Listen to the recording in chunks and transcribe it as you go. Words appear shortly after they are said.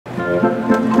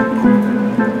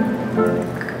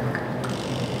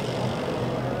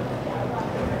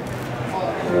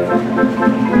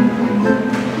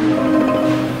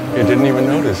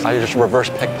I just reverse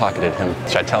pickpocketed him.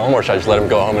 Should I tell him or should I just let him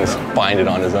go home and find it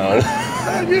on his own?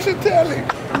 You should tell him.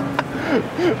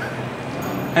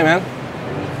 Hey man.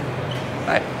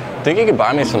 Hi. Think you could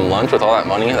buy me some lunch with all that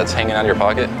money that's hanging out of your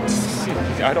pocket?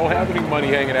 I don't have any money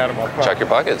hanging out of my pocket. Check your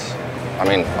pockets. I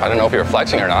mean, I don't know if you're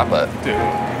flexing or not, but... Dude,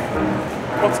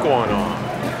 what's going on?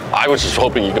 I was just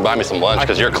hoping you could buy me some lunch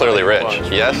because you're clearly rich.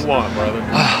 Yes? What do you want, brother?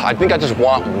 I think I just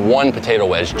want one potato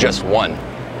wedge, just one.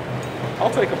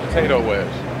 I'll take a potato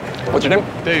wedge. What's your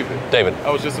name? David. David.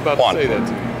 I was just about Juan. to say that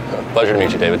to you. Pleasure to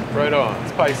meet you, David. Right on.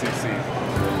 It's Pisces season.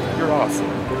 You're awesome.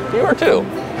 You are too.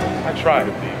 I try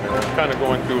to be. I'm kind of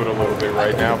going through it a little bit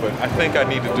right now, but I think I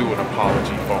need to do an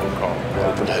apology phone call.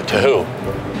 To who?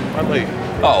 My lady.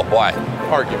 Oh, why?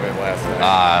 Argument last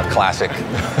night. Classic.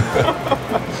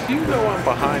 Do you know I'm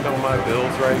behind on my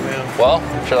bills right now? Well,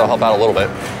 I'm sure that'll help out a little bit.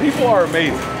 People are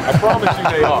amazing. I promise you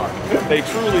they are. They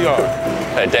truly are.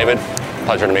 Hey, David.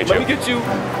 Pleasure to meet you. Let me get you.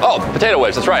 Oh, potato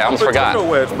wedge. That's right. I almost forgot. Potato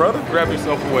wedge, brother. Grab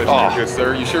yourself a wedge, Oh, good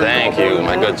sir. You sure? Thank you,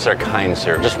 my good sir, kind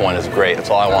sir. Just one is great. That's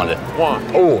all I wanted. One.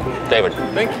 Oh, David.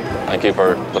 Thank you. Thank you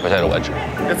for the potato wedge.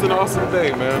 It's an awesome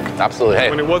day, man. Absolutely. Hey.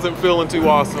 When it wasn't feeling too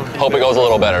awesome. Hope it goes a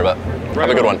little better, but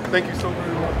have a good one. Thank you so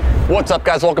very much. What's up,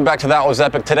 guys? Welcome back to That Was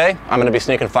Epic. Today, I'm going to be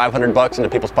sneaking 500 bucks into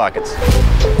people's pockets.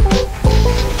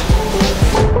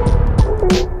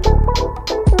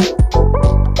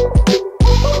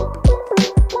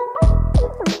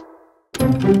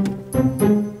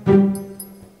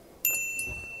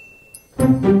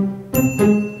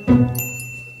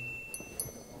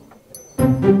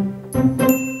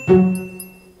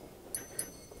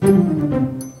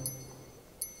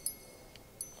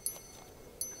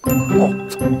 Oh,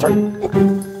 sorry.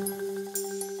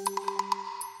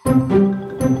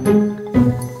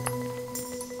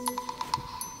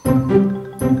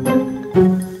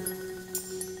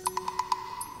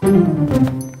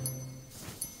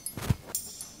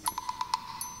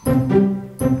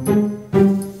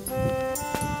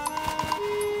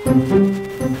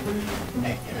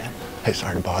 Hey,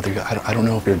 sorry to bother you. I don't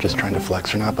know if you're just trying to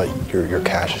flex or not, but your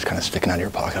cash is kind of sticking out of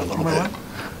your pocket a little bit.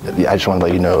 Yeah, I just want to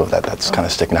let you know that that's kind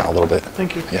of sticking out a little bit.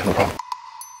 Thank you. Yeah, no problem.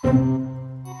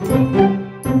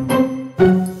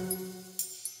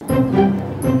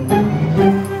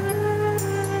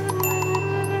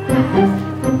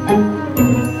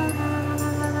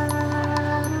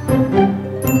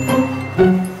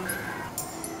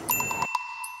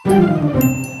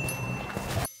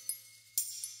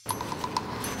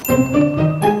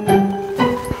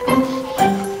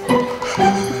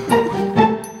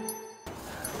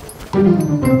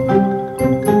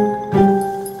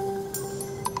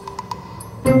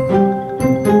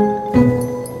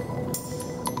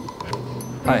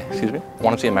 Hi, excuse me.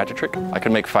 Want to see a magic trick? I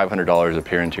can make $500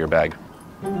 appear into your bag.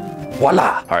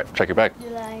 Voila! All right, check your bag.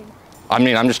 You're lying. I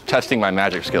mean, I'm just testing my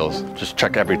magic skills. Just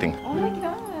check everything. Oh my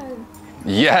god.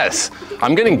 Yes,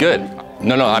 I'm getting good.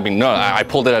 No, I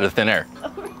pulled it out of thin air.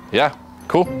 Yeah,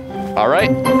 cool. All right.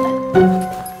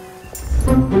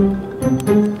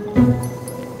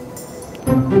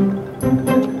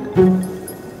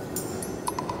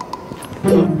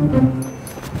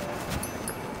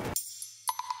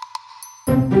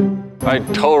 I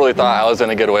totally thought I was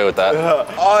gonna get away with that.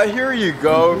 Oh, here you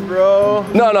go, bro.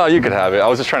 No, you could have it. I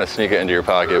was just trying to sneak it into your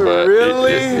pocket, but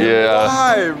really? Yeah.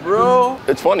 Why, bro?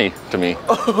 It's funny to me.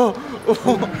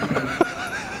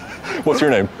 What's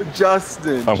your name?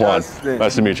 Justin. I'm Juan. Justin.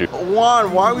 Nice to meet you.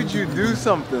 Juan, why would you do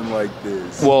something like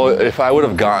this? Well, if I would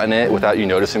have gotten it without you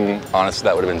noticing, honestly,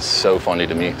 that would have been so funny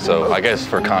to me. So I guess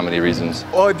for comedy reasons.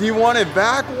 Oh, do you want it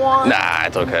back, Juan? Nah,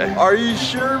 it's okay. Are you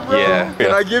sure, bro? Yeah.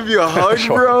 Can I give you a hug,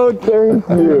 Sure. bro? Thank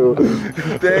you.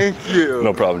 Thank you.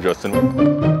 No problem, Justin.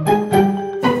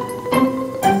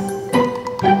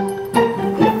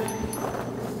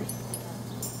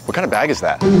 What kind of bag is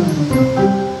that?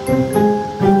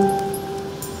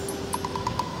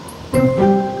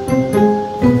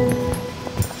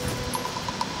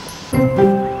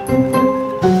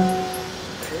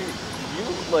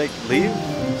 Leave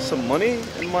some money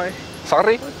in my...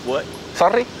 Sorry? What?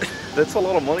 Sorry? That's a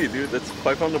lot of money, dude. That's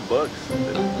 500 bucks.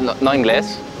 No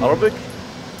inglés? Arabic?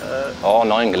 Oh,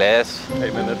 no inglés.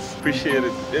 Hey man, that's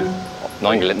appreciated.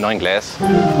 No inglés.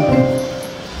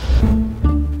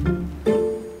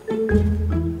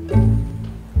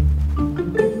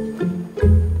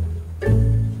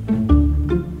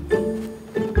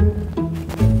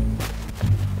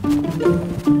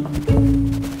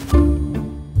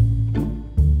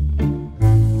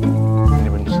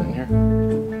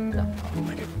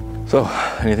 So,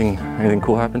 anything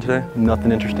cool happened today?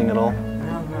 Nothing interesting at all?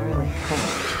 No, not really.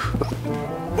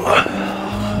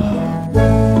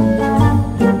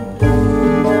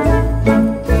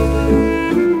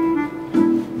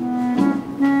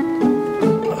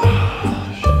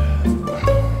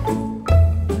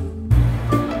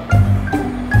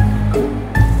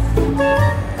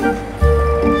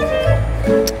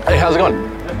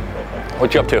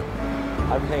 What you up to?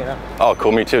 I'm hanging out. Oh,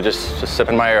 cool, me too. Just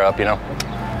sipping my air up, you know.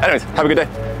 Anyways, have a good day.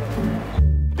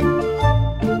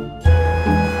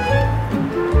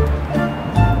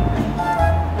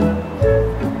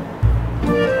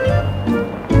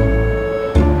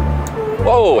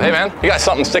 Whoa, hey man, you got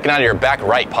something sticking out of your back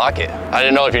right pocket. I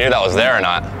didn't know if you knew that was there or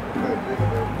not.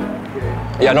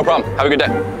 Yeah, no problem. Have a good day.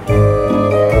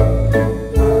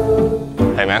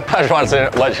 Hey man, I just wanted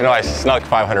to let you know I snuck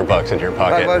 500 bucks into your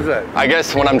pocket. Why was that? I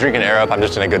guess when I'm drinking air up, I'm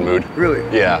just in a good mood. Really?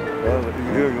 Yeah.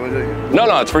 No,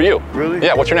 it's for you. Really?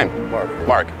 Yeah, what's your name? Mark.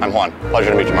 Mark, I'm Juan. Pleasure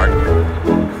to meet you, Mark.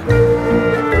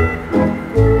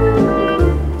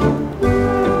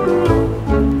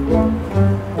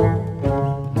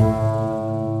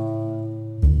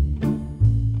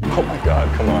 Oh my God,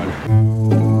 come on.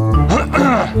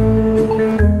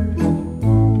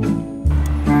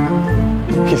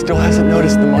 He still hasn't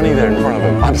noticed the money there in front of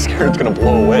him. I'm scared it's gonna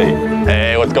blow away.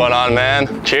 Hey, what's going on,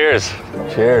 man? Cheers.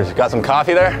 Cheers. Got some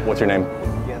coffee there? What's your name?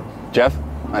 Jeff. Jeff?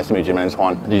 Nice to meet you. My name's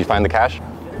Juan. Did you find the cash?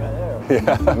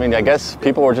 Yeah. I mean, I guess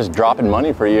people were just dropping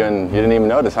money for you and you didn't even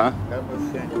notice, huh?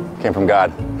 Came from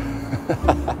God.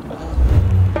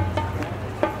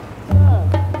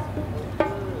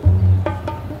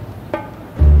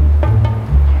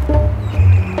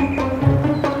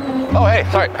 Oh, hey,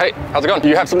 sorry. Hey, how's it going?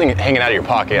 You have something hanging out of your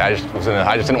pocket. I just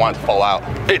didn't want it to fall out.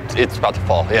 It's about to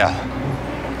fall, yeah.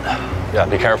 Yeah,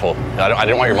 be careful. I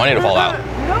didn't want your money to fall out.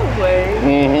 No way.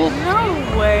 Mm-hmm.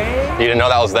 No way. You didn't know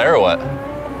that was there or what?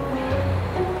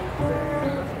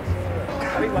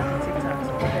 I'll be watching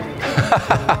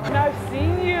TikToks. I've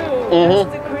seen you.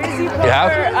 Mm-hmm. That's the crazy part. You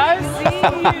have? I've seen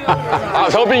you. I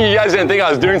was hoping you guys didn't think I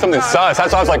was doing something sus.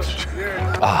 That's why I was like,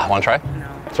 want to try? No.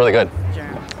 It's really good. Sure.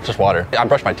 It's just water. I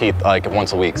brush my teeth like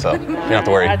once a week, so you don't have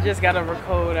to worry. I just got over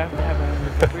cold after having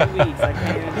it for 3 weeks. I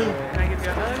can't even do it. Can I give you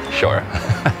a hug? Sure.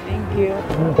 Thank you.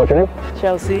 What's your name?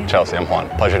 Chelsea. Chelsea, I'm Juan.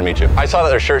 Pleasure to meet you. I saw that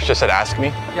their shirts just said Ask Me.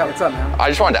 Yeah, what's up, man? I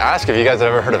just wanted to ask if you guys have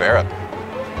ever heard of Air Up.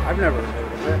 I've never heard of it.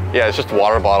 Yeah, it's just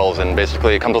water bottles and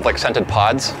basically it comes with like scented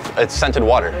pods. It's scented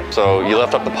water. So you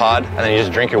lift up the pod and then you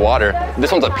just drink your water.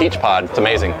 This one's a peach pod. It's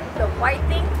amazing. The white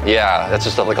thing? Yeah, that's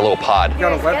just like a little pod. You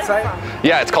got a website?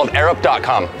 Yeah, it's called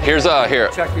airup.com. Here's here.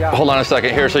 Check you out. Hold on a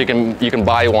second here so you can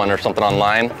buy one or something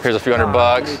online. Here's a few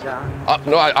 $100.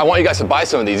 No, I want you guys to buy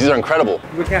some of these. These are incredible.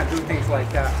 We can't do things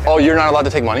like that. Oh, you're not allowed to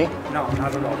take money? No,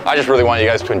 not at all. I just really want you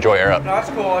guys to enjoy Air Up. No,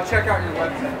 that's cool. I'll check out your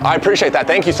website. I appreciate that.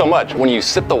 Thank you so much. When you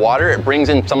sip the water, it brings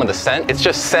in some of the scent. It's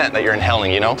just scent that you're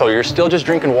inhaling, you know? So you're still just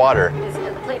drinking water. It's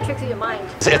gonna play tricks with your mind.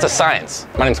 It's a science.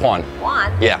 My name's Juan.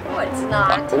 Juan? Yeah. No, it's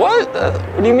not. What?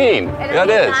 What do you mean? ¿Eres That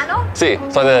is. mexicano? Sí,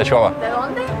 soy de Chihuahua. ¿De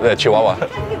dónde? De Chihuahua. You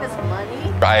can't give us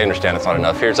money. I understand it's not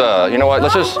enough. Here's you know what?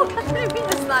 Let's just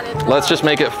let's just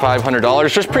make it $500.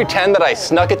 Just pretend that I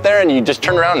snuck it there and you just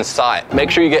turn around and saw it.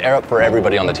 Make sure you get Air Up for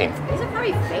everybody on the team. These are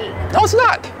very fake. No, it's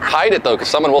not. Hide it though, because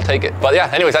someone will take it. But yeah,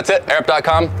 anyways, that's it.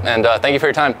 airup.com, and thank you for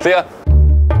your time. See ya.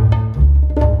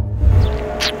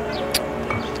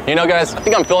 You know, guys, I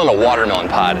think I'm feeling a watermelon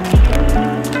pod.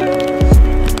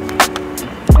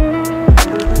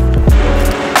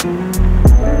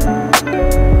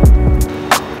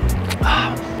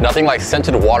 Nothing like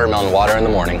scented watermelon water in the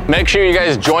morning. Make sure you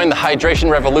guys join the hydration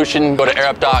revolution. Go to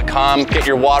airup.com, get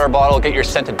your water bottle, get your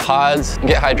scented pods, and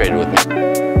get hydrated with me.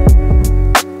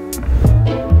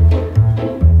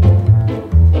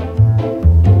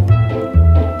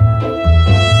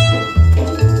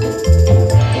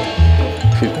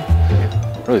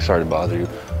 Really sorry to bother you.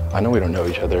 I know we don't know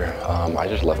each other. I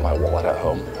just left my wallet at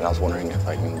home, and I was wondering if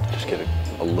I can just get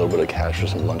a little bit of cash for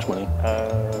some lunch money.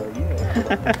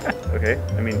 Yeah. Okay.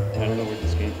 I mean, I don't know where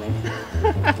this came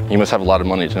from. You must have a lot of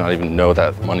money to not even know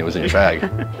that money was in your bag.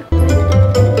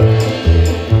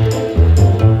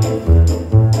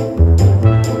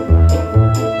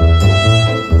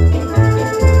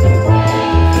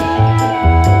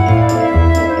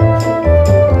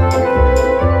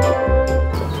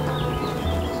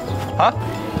 Huh?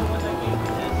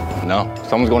 No,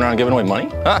 someone's going around giving away money?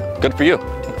 Ah, good for you.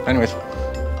 Anyways.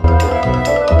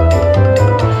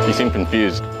 You seem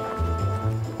confused.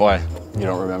 Why? You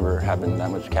don't remember having that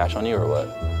much cash on you or what?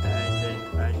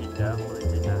 I definitely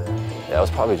did not. Yeah, it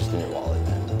was probably just in your wallet,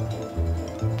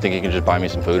 man. Think you can just buy me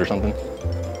some food or something?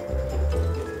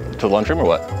 To the lunchroom or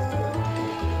what?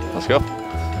 Let's go.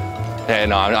 Hey,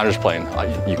 no, I'm just playing.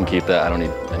 You can keep that. I don't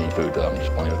need any food though. I'm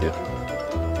just playing with you.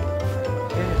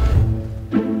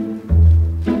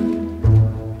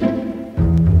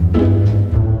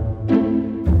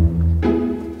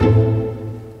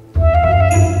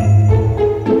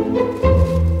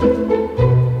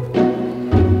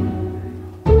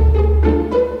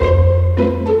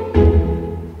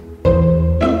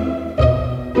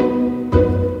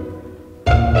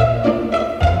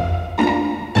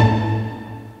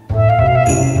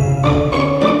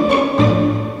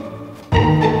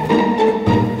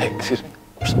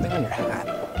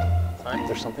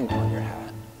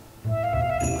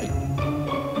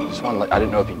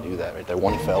 know if you knew that right there.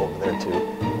 One fell over there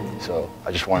too. So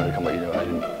I just wanted to come let you know. I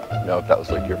didn't know if that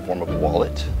was like your form of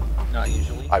wallet. Not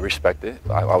usually. I respect it.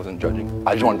 I wasn't judging.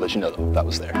 I just wanted to let you know though, that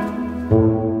was there.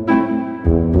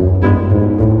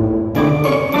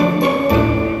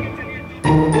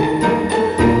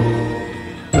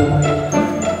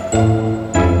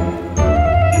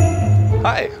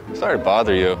 Hi, sorry to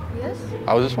bother you. Yes?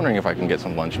 I was just wondering if I can get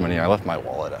some lunch money. I left my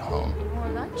wallet at home. More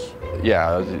lunch?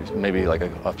 Yeah, maybe like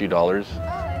a few dollars. Oh,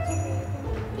 it's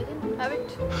okay. You can have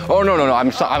it. Oh no. I'm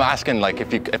asking like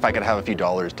if I could have a few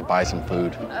dollars to buy some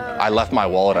food. I left my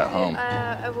wallet at home.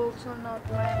 I will also not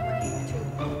buy money too.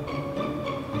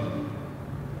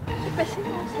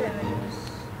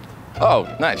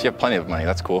 Oh, nice. You have plenty of money.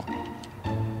 That's cool.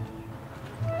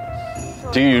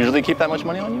 Do you usually keep that much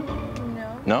money on you?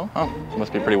 No. No? Oh, you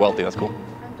must be pretty wealthy. That's cool.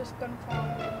 I'm just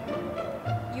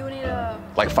confirmed. You need a...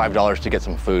 Like $5 to get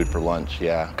some food for lunch.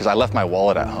 Yeah, because I left my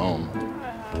wallet at home.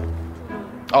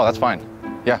 Oh, that's fine.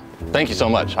 Yeah. Thank you so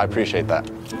much. I appreciate that.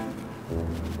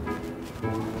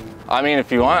 I mean,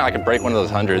 if you want, I could break one of those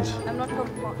hundreds. I'm not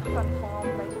confirmed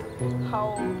like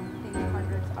how these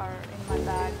hundreds are in my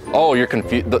bag. Oh, you're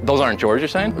confused. Those aren't yours, you're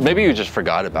saying? Maybe you just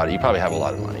forgot about it. You probably have a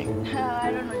lot of money.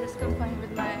 I don't know, just confirm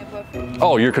with my boyfriend.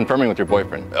 Oh, you're confirming with your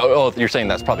boyfriend. Oh, you're saying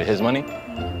that's probably his money?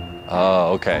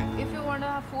 Oh, okay. If you want to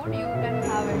have food, you can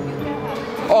have it. You can have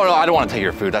it. Oh, no, I don't want to take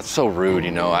your food. That's so rude,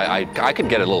 you know. I could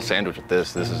get a little sandwich with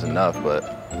this. This is enough, but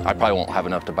I probably won't have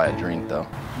enough to buy a drink, though.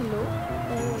 Hello?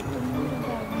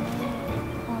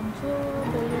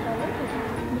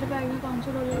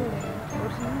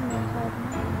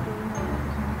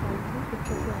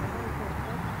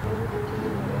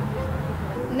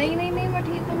 नहीं मैं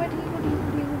ठीक हूँ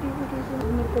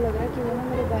मेरे को लग रहा है कि वो ना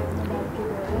मेरे बैग में डाल के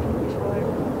गया है।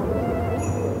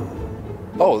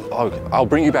 Oh, I'll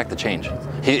bring you back the change.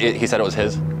 He said it was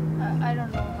his? I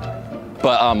don't know how I think.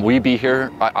 But will you be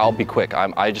here? I'll be quick.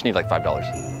 I just need like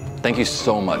 $5. Thank you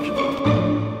so much.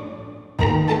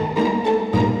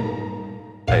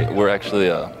 Hey,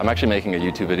 I'm actually making a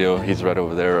YouTube video. He's right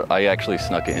over there. I actually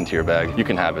snuck it into your bag. You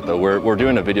can have it though. We're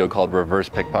doing a video called reverse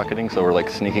pickpocketing. So we're like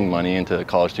sneaking money into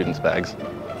college students' bags.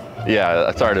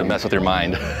 Yeah, sorry to mess with your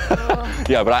mind.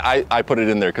 Yeah, but I put it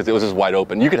in there because it was just wide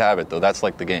open. You could have it though. That's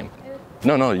like the game.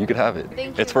 No, you could have it.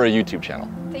 Thank It's you. for a YouTube channel.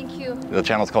 Thank you. The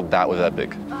channel's called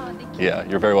ThatWasEpic. Oh, thank you. Yeah,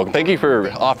 you're very welcome. Thank you for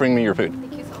offering me your food.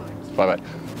 Thank you so much. Bye-bye.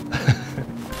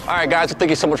 All right, guys, well, thank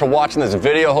you so much for watching this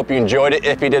video. Hope you enjoyed it.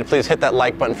 If you did, please hit that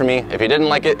like button for me. If you didn't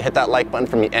like it, hit that like button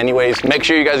for me anyways. Make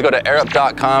sure you guys go to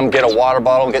airup.com, get a water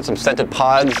bottle, get some scented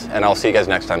pods, and I'll see you guys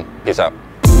next time. Peace out.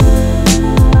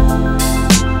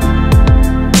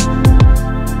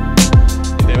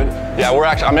 Yeah,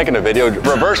 I'm making a video,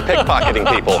 reverse pickpocketing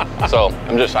people. So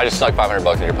I just snuck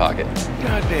 $500 in your pocket.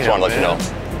 God damn, Just want to let you know.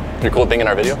 Your cool thing in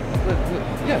our video?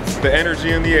 Yes. The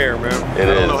energy in the air, man. It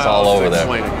is. It's all over there.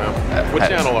 Explain it, man. What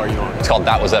channel are you on? It's called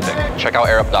ThatWasEpic. Check out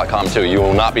airup.com too. You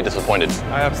will not be disappointed.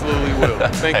 I absolutely will.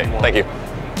 Thank you. Thank you.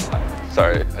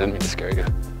 Sorry, I didn't mean to scare you.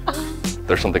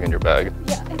 There's something in your bag.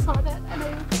 Yeah, I saw that and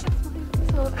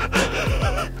I was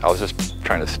like, I was just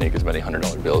trying to sneak as many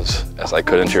 $100 bills as I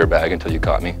could into your bag until you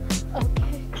caught me.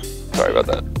 okay. Sorry about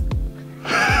that.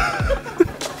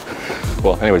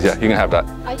 Well, anyways, yeah, you can have that.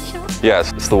 Are you sure?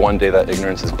 Yes, it's the one day that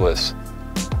ignorance is bliss.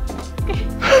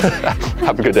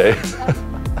 Have a good day.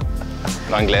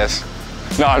 Anglais.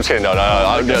 No, I'm just kidding.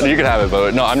 No, you can have it,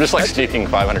 but no, I'm just like sneaking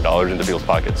 $500 into people's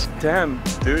pockets. Damn,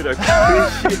 dude, I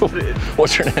appreciate it.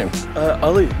 What's your name?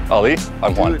 Ali. Ali?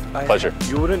 I'm Juan. Dude, Pleasure.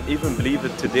 You wouldn't even believe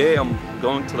it. Today I'm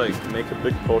going to like make a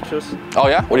big purchase. Oh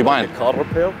yeah? What are you buying? A car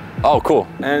repair. Oh, cool.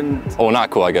 And Oh, not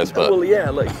cool, I guess, but. well, yeah,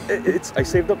 like I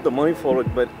saved up the money for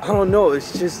it, but I don't know.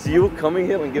 It's just you coming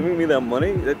here and giving me that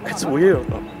money. It's weird.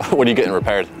 What are you getting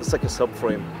repaired? It's like a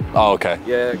subframe. Oh, okay.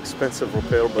 Yeah, expensive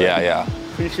repair, but Yeah.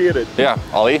 appreciate it. Yeah,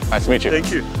 Ali, nice to meet you.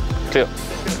 Thank you. See ya.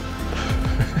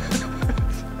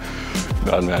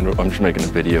 God, man, I'm just making a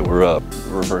video. We're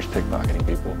reverse pickpocketing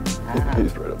people.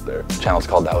 He's right up there. Channel's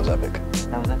called ThatWasEpic.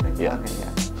 ThatWasEpic? Yeah. Okay,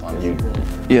 yeah. It's on you.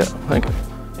 Yeah, thank you.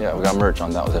 Yeah, we got merch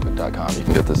on ThatWasEpic.com. You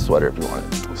can get this sweater if you want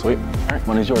it. Sweet. All right,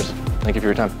 money's yours. Thank you for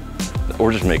your time.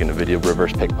 We're just making a video of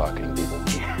reverse pickpocketing people.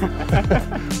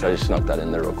 So I just snuck that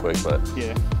in there real quick, but.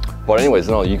 Yeah. But anyways,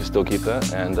 no, you can still keep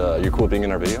that, and you're cool being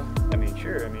in our video. I mean,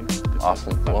 sure. I mean,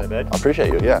 Awesome. not Well, that bad. I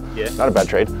appreciate you. Yeah. Yeah. Not a bad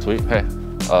trade. Sweet. Hey,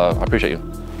 I appreciate you.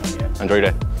 Yeah. Enjoy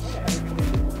your day.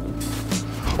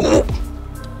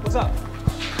 What's up?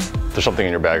 There's something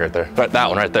in your bag right there. Right, that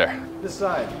one right there. This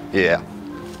side. Yeah.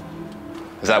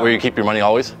 Is that where you keep your money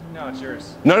always? No, it's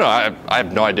yours. No, I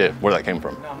have no idea where that came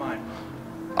from. Not mine.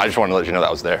 I just wanted to let you know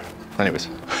that was there. Anyways.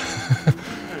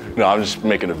 No, I'm just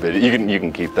making a video. You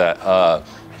can keep that.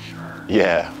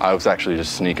 Yeah, I was actually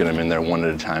just sneaking them in there one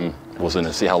at a time. Was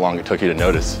gonna see how long it took you to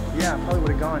notice. Yeah, I probably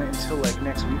would have gone until like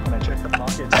next week when I checked the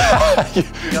pockets.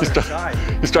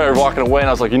 You started walking away, and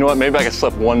I was like, you know what? Maybe I could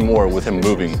slip one more with him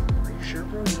moving. Are you sure,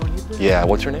 bro? You don't need this? Yeah.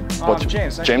 What's your name?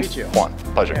 James. Nice James. to meet you. Juan.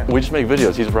 Pleasure. Yeah. We just make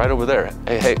videos. He's right over there.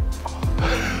 Hey.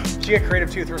 You get creative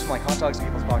too. Throw some like hot dogs in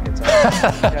people's pockets.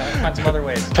 Yeah, find some other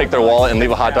ways. Take their wallet and leave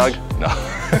a hot dog? No.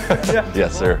 Yeah.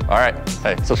 Yes, sir. All right.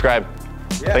 Hey, subscribe.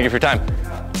 Yeah. Thank you for your time.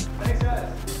 Thanks,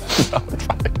 guys. No, it's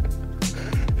fine.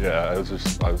 Yeah, I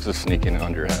was just sneaking it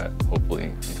under your hat, hopefully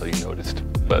until you noticed.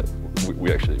 But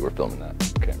we actually were filming that.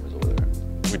 Cameras over there.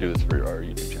 We do this for our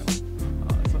YouTube channel.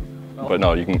 Awesome. Well, But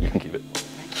no, you can keep it.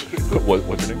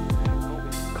 What's your name?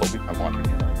 Colby. I'm watching.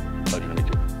 Pleasure to meet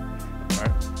you. All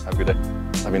right. Have a good day.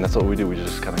 I mean, that's what we do. We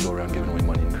just kind of go around giving away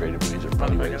money in creative ways or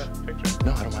funny I ways. got a picture.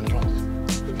 No, I don't mind at all.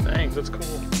 Thanks, that's cool.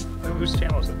 Whose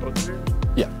channel is it? Both of yours?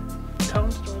 Yeah. Tell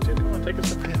them to join too. Come on, take a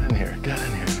sip. Get in here.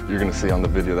 You're gonna see on the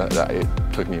video that it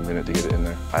took me a minute to get it in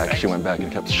there. I actually went back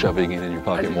and kept shoving it in your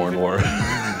pocket more and more.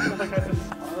 Like I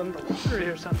just on the lottery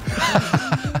or something.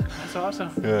 That's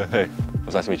awesome. Yeah, hey. It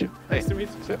was nice to meet you. Nice to meet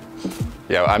you.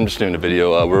 Yeah, I'm just doing a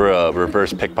video. We're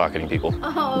reverse pickpocketing people.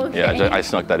 Oh, okay. Yeah, I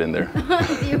snuck that in there.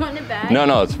 Do you want it back?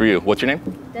 No, it's for you. What's your name?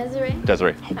 Desiree?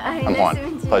 Desiree. Hi, I'm nice Juan. to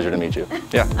meet you. Pleasure to meet you.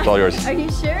 Yeah, it's all yours. Are you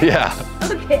sure? Yeah.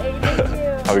 Okay, thank you.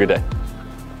 Have a good day.